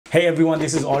Hey everyone,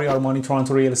 this is Ari Armani,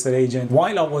 Toronto real estate agent.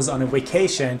 While I was on a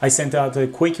vacation, I sent out a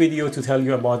quick video to tell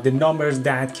you about the numbers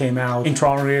that came out in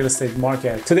Toronto real estate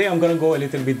market. Today I'm gonna go a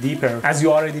little bit deeper. As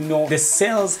you already know, the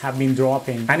sales have been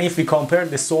dropping, and if we compare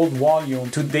the sold volume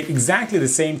to exactly the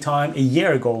same time a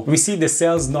year ago, we see the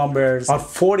sales numbers are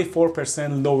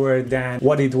 44% lower than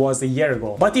what it was a year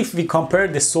ago. But if we compare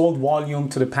the sold volume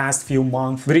to the past few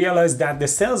months, we realize that the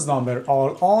sales numbers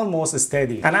are almost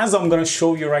steady. And as I'm gonna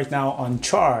show you right now on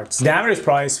chart, the average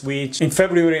price, which in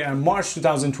February and March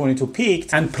 2022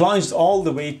 peaked and plunged all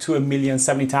the way to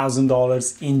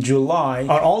 $1,070,000 in July,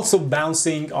 are also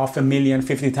bouncing off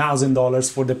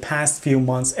 $1,050,000 for the past few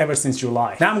months ever since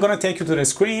July. Now I'm gonna take you to the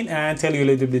screen and tell you a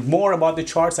little bit more about the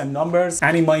charts and numbers,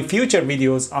 and in my future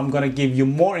videos I'm gonna give you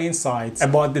more insights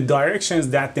about the directions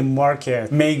that the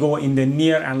market may go in the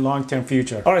near and long-term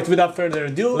future. Alright, without further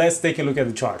ado, let's take a look at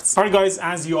the charts. Alright guys,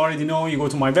 as you already know, you go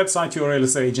to my website,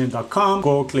 yourrealestateagent.com,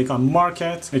 go click on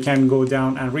market. You can go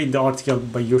down and read the article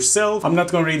by yourself. I'm not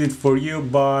going to read it for you,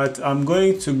 but I'm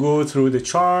going to go through the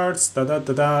charts.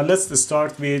 Let's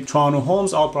start with Toronto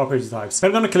homes, all property types.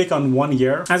 We're going to click on 1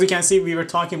 year. As you can see, we were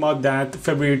talking about that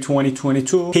February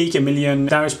 2022 peak, $1 million.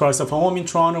 The average price of a home in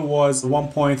Toronto was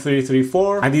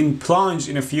 1.334, and in plunge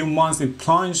in a few months, it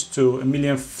plunged to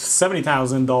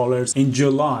 $1,070,000 in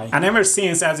July. And ever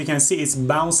since, as you can see, it's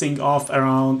bouncing off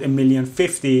around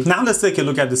 $1,050,000. Now let's take a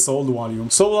look at the sold volume.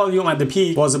 Sold volume at the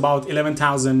peak was about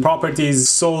 11,000 properties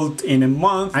sold in a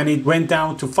month, and it went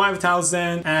down to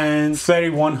 5,000 and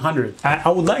 3,100. I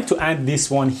would like to add this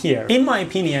one here. In my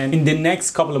opinion, in the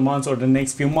next couple of months or the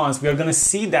next few months, we are going to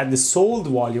see that the sold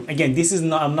volume, again, this is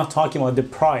not, I'm not talking about the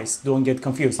price, don't get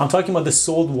confused. I'm talking about the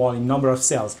sold volume, number of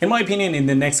sales. In my opinion, in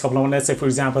the next couple of months, let's say for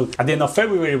example, at the end of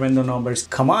February, when the numbers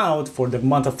come out for the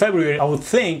month of February, I would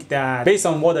think that based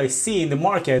on what I see in the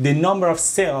market, the number of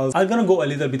sales are going to go a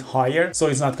little bit higher. So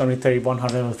it's not going to be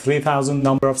 3,100 or 3,000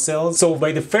 number of sales. So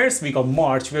by the first week of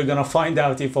March, we're going to find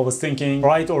out if I was thinking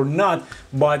right or not.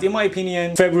 But in my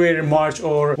opinion, February, March,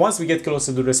 or once we get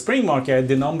closer to the spring market,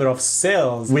 the number of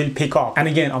sales will pick up. And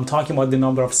again, I'm talking about the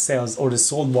number of sales or the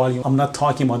sold volume. I'm not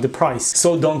talking about the price.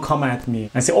 So don't come at me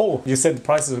and say, oh, you said the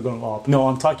prices are going up. No,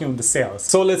 I'm talking about the sales.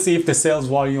 So let's see if the sales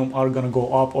volume are going to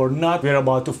go up or not. We're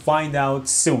about to find out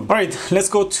soon. All right, let's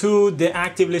go to the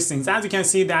active listings. As you can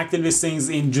see, the active listings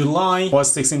in July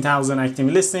was 16,000 active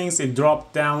listings. It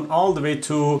dropped down all the way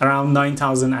to around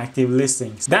 9,000 active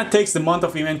listings. That takes the month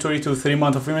of inventory to 3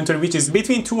 months of inventory, which is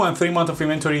between 2 and 3 months of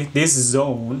inventory. This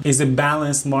zone is a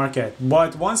balanced market.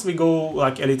 But once we go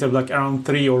like a little like around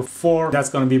 3 or 4, that's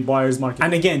going to be buyer's market.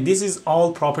 And again, this is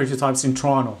all property types in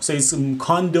Toronto. So it's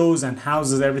condos and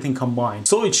houses, everything combined.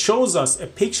 So it shows us a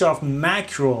picture of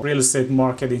macro real estate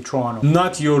market in Toronto,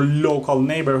 not your local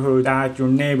neighborhood that your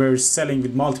neighbor is selling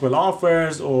with multiple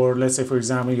offers, or let's say for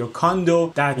example your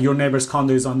condo, that your neighbor's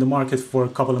condo is on the market for a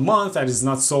couple of months that is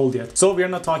not sold yet. So we are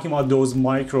not talking about those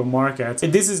micro markets.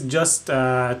 This is just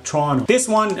Toronto. This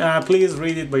one, please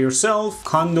read it by yourself.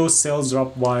 Condo sales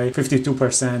dropped by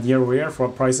 52% year over year, for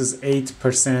prices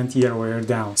 8% year over year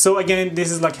down. So again,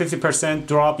 this is like 50%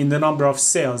 drop in the number of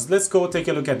sales. Let's go take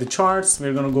a look at the charts.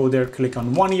 We're gonna go there, click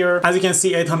on 1 year. As you can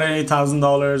see,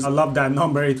 $808,000. I love that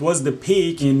number. It was the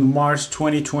peak in March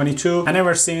 2022, and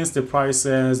ever since the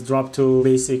prices dropped to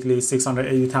basically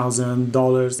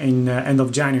 $680,000 in end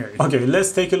of January. Okay,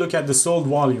 let's take a look at the sold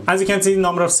volume. As you can see, the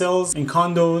number of sales in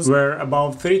condos were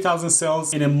about 3,000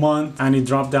 sales in a month, and it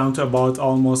dropped down to about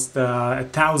almost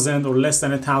 1,000 or less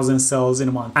than 1,000 sales in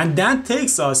a month. And that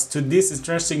takes us to this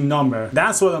interesting number.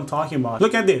 That's what I'm talking about.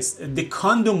 Look at this. The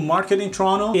condo market in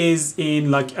Toronto is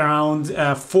in like around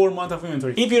 4 months of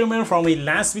inventory. If you remember from my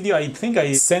last video, I think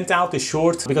I sent out a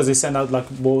short, because I send out like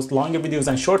both longer videos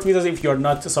and short videos. If you're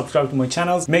not subscribed to my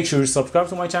channels, make sure you subscribe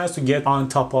to my channels to get on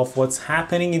top of what's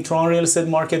happening in Toronto real estate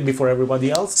market before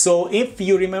everybody else. So if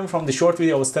you remember from the short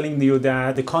video, I was telling you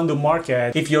that the condo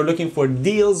market, if you're looking for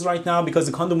deals right now, because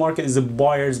the condo market is a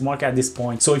buyer's market at this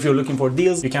point. So if you're looking for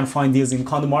deals, you can find deals in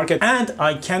condo market. And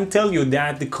I can tell you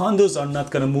that the condos are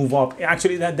not going to move up.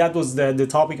 Actually, that was the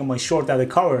topic of my short that I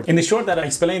covered. In the short that I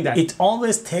explained that it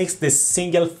always takes the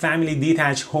single family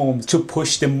detached homes to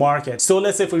push the market. So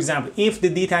let's say for example, if the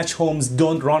detached homes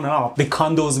don't run up, the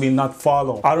condos will not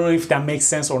follow. I don't know if that makes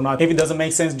sense or not. If it doesn't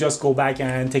make sense, just go back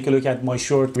and take a look at my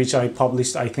short, which I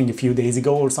published I think a few days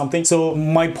ago or something. So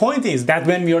my point is that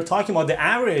when we are talking about the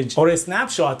average or a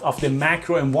snapshot of the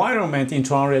macro environment in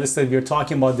Toronto real estate, we're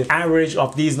talking about the average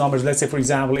of these numbers. Let's say for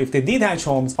example, if the detached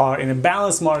homes are in a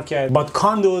balanced market but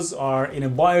condos are in a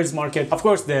buyer's market, of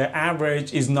course the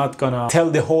average is not gonna tell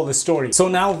the whole story. So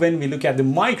now when we look at the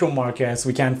micro markets,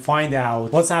 we can find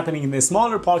out what's happening in the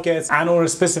smaller pockets and or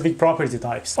specific specific property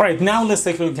types. All right, now let's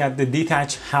take a look at the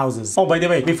detached houses. Oh, by the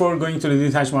way, before going to the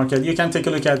detached market, you can take a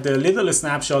look at the little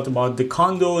snapshot about the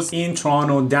condos in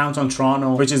Toronto, downtown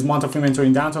Toronto, which is month of inventory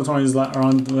in downtown Toronto is like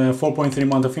around 4.3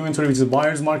 month of inventory, which is a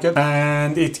buyer's market.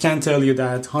 And it can tell you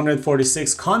that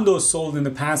 146 condos sold in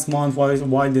the past month,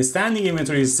 while the standing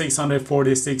inventory is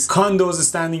 646 condos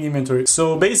standing inventory.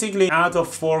 So basically, out of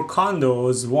 4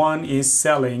 condos, 1 is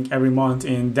selling every month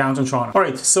in downtown Toronto. All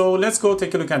right, so let's go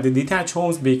take a look at the detached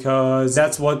homes because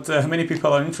that's what many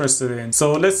people are interested in.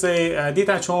 So let's say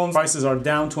detached home prices are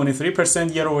down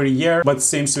 23% year over year, but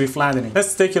seems to be flattening.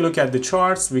 Let's take a look at the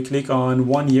charts. We click on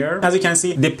 1 year. As you can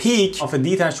see, the peak of a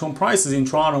detached home prices in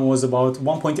Toronto was about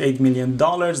 $1.8 million.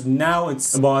 Now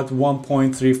it's about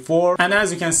 1.34, and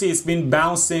as you can see, it's been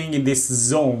bouncing in this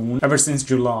zone ever since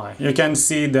July. You can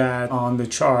see that on the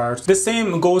chart. The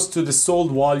same goes to the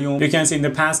sold volume. You can see in the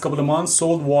past couple of months,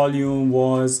 sold volume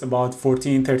was about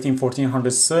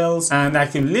 1,400 sales, and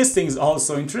active listings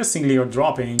also interestingly are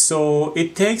dropping. So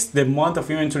it takes the month of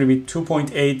inventory with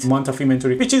 2.8 month of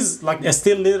inventory, which is like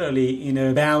still literally in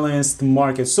a balanced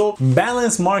market. So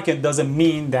balanced market doesn't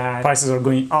mean that prices are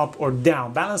going up or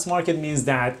down. Balanced market means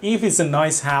that if it's a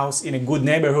nice house in a good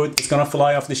neighborhood, it's gonna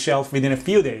fly off the shelf within a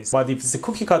few days. But if it's a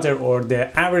cookie cutter or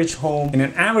the average home in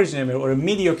an average neighborhood or a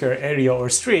mediocre area or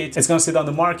street, it's gonna sit on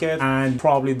the market, and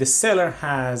probably the seller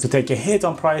has to take a hit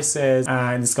on prices,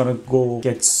 and it's gonna go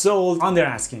get sold under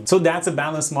asking. So that's a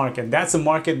balanced market. That's a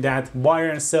market that buyer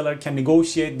and seller can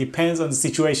negotiate, depends on the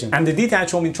situation. And the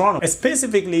detached home in Toronto,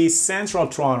 specifically central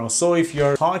Toronto. So if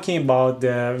you're talking about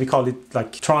the, we call it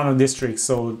like Toronto districts,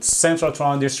 so central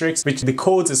Toronto districts, which the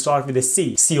codes start with a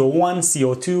C, CO1,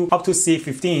 CO2, up to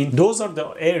C15. Those are the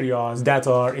areas that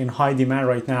are in high demand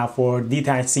right now for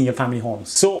detached single family homes.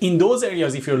 So in those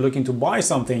areas, if you're looking to buy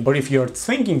something, or if you're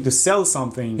thinking to sell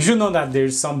something, you should know that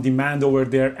there's some demand over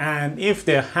there. And if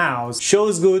the house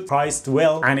shows good, priced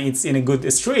well, and it's in a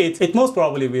good street, it most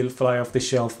probably will fly off the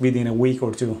shelf within a week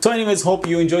or two. So anyways, hope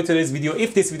you enjoyed today's video.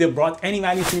 If this video brought any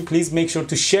value to you, please make sure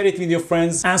to share it with your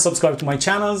friends and subscribe to my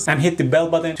channels and hit the bell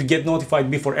button to get notified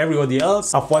before everybody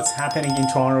else of what's happening in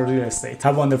Toronto real estate.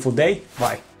 Have a wonderful day.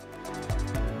 Bye.